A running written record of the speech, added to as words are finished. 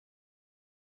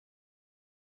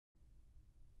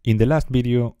In the last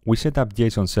video, we set up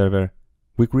JSON server,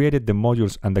 we created the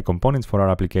modules and the components for our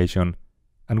application,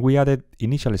 and we added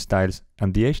initial styles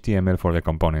and the HTML for the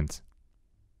components.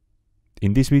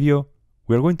 In this video,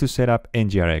 we are going to set up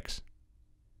NgRx.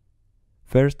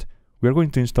 First, we are going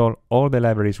to install all the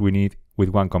libraries we need with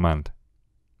one command.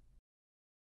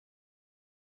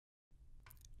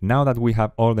 Now that we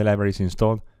have all the libraries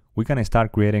installed, we can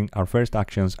start creating our first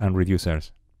actions and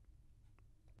reducers.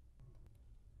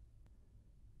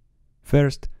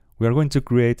 First, we are going to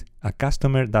create a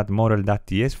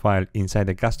customer.model.ts file inside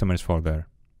the customers folder.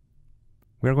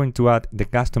 We are going to add the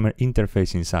customer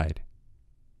interface inside.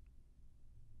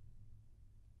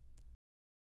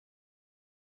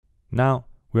 Now,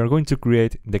 we are going to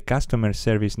create the customer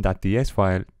service.ts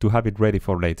file to have it ready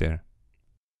for later.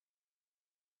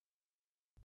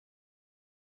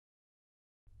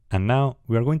 And now,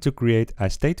 we are going to create a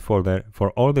state folder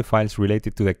for all the files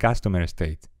related to the customer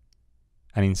state.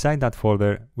 And inside that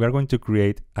folder, we are going to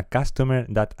create a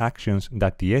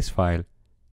customer.actions.ts file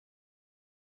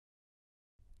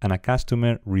and a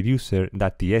customer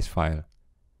reducer.ts file.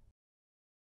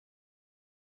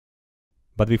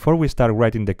 But before we start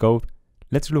writing the code,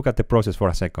 let's look at the process for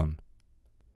a second.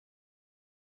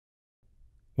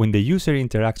 When the user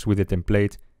interacts with the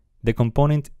template, the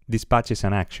component dispatches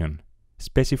an action,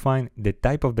 specifying the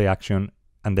type of the action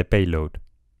and the payload.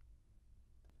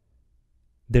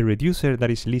 The reducer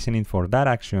that is listening for that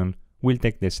action will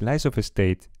take the slice of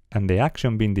state and the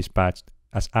action being dispatched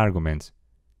as arguments.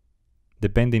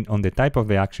 Depending on the type of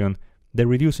the action, the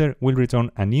reducer will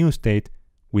return a new state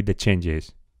with the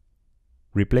changes,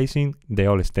 replacing the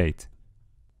old state.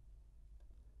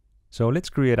 So let's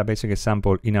create a basic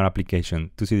example in our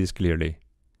application to see this clearly.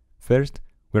 First,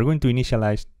 we're going to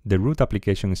initialize the root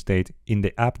application state in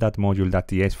the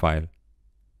app.module.ts file.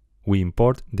 We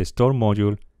import the store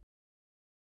module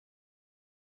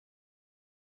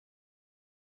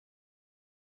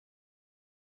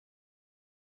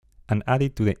and add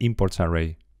it to the imports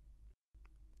array.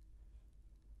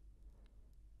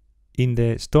 In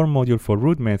the store module for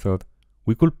root method,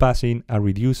 we could pass in a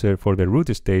reducer for the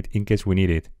root state in case we need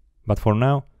it, but for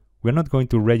now, we're not going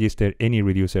to register any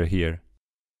reducer here.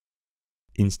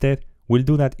 Instead, we'll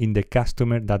do that in the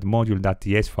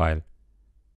customer.module.ts file.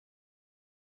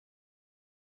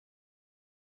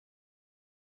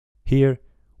 Here,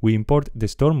 we import the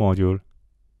store module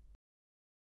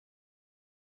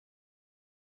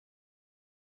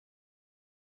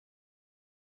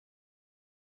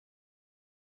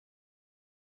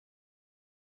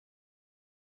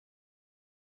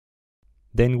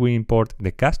then we import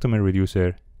the customer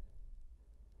reducer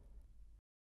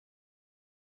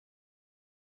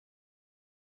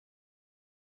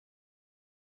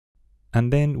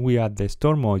and then we add the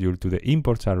store module to the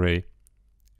imports array,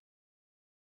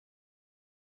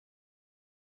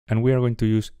 and we are going to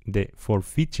use the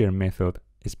forFeature method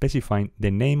specifying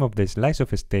the name of the slice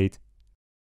of state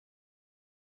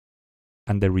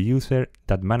and the reducer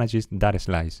that manages that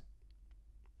slice.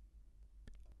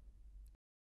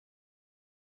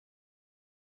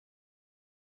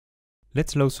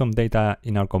 Let's load some data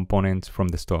in our components from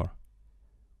the store.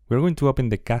 We're going to open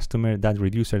the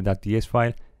customer.reducer.ts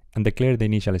file and declare the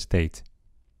initial state.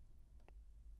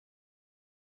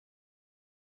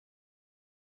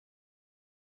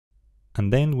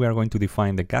 And then we are going to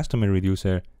define the customer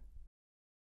reducer,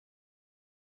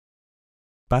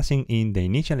 passing in the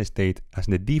initial state as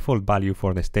the default value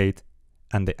for the state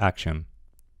and the action.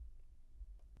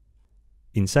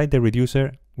 Inside the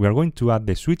reducer, we are going to add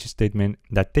the switch statement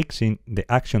that takes in the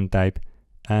action type,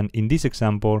 and in this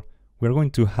example, we are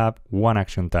going to have one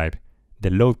action type, the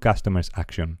load customers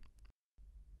action.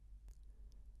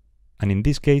 And in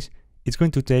this case, it's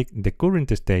going to take the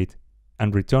current state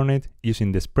and return it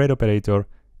using the spread operator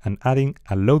and adding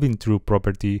a loading true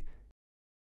property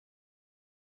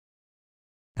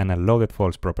and a loaded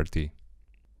false property.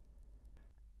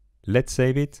 Let's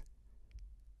save it,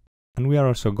 and we are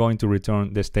also going to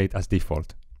return the state as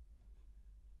default.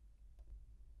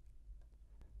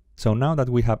 So now that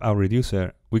we have our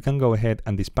reducer, we can go ahead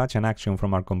and dispatch an action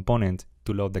from our component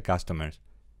to load the customers.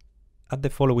 Add the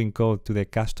following code to the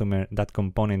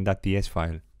customer.component.ts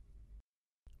file.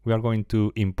 We are going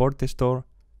to import the store,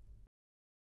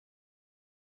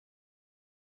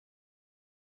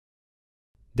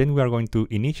 then we are going to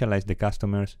initialize the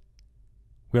customers,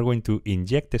 we are going to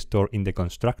inject the store in the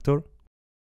constructor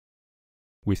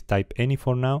with type any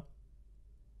for now,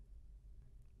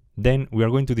 then we are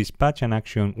going to dispatch an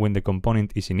action when the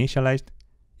component is initialized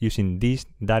using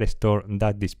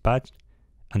this.store.dispatch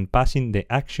and passing the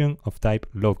action of type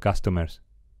load customers.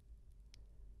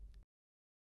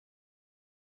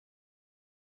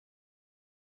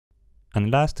 And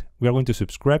last, we are going to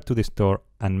subscribe to the store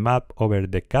and map over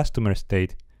the customer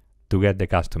state to get the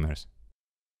customers.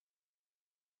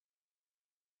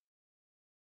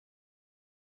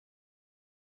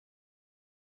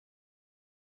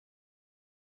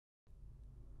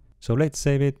 So let's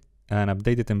save it and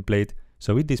update the template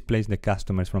so it displays the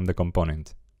customers from the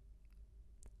component.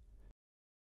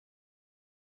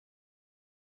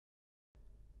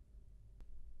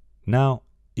 Now,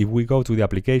 if we go to the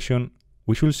application,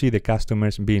 we should see the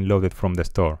customers being loaded from the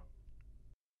store.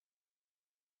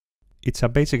 It's a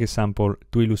basic example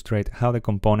to illustrate how the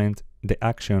component, the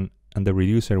action, and the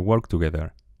reducer work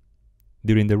together.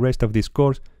 During the rest of this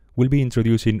course, we'll be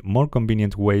introducing more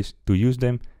convenient ways to use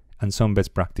them and some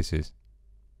best practices.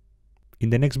 In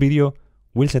the next video,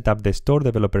 we'll set up the Store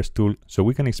Developers tool so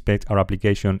we can inspect our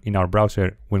application in our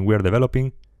browser when we're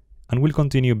developing, and we'll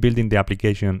continue building the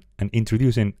application and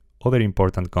introducing other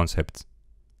important concepts.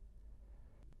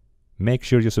 Make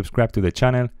sure you subscribe to the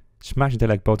channel, smash the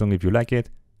like button if you like it,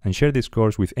 and share this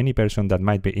course with any person that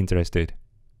might be interested.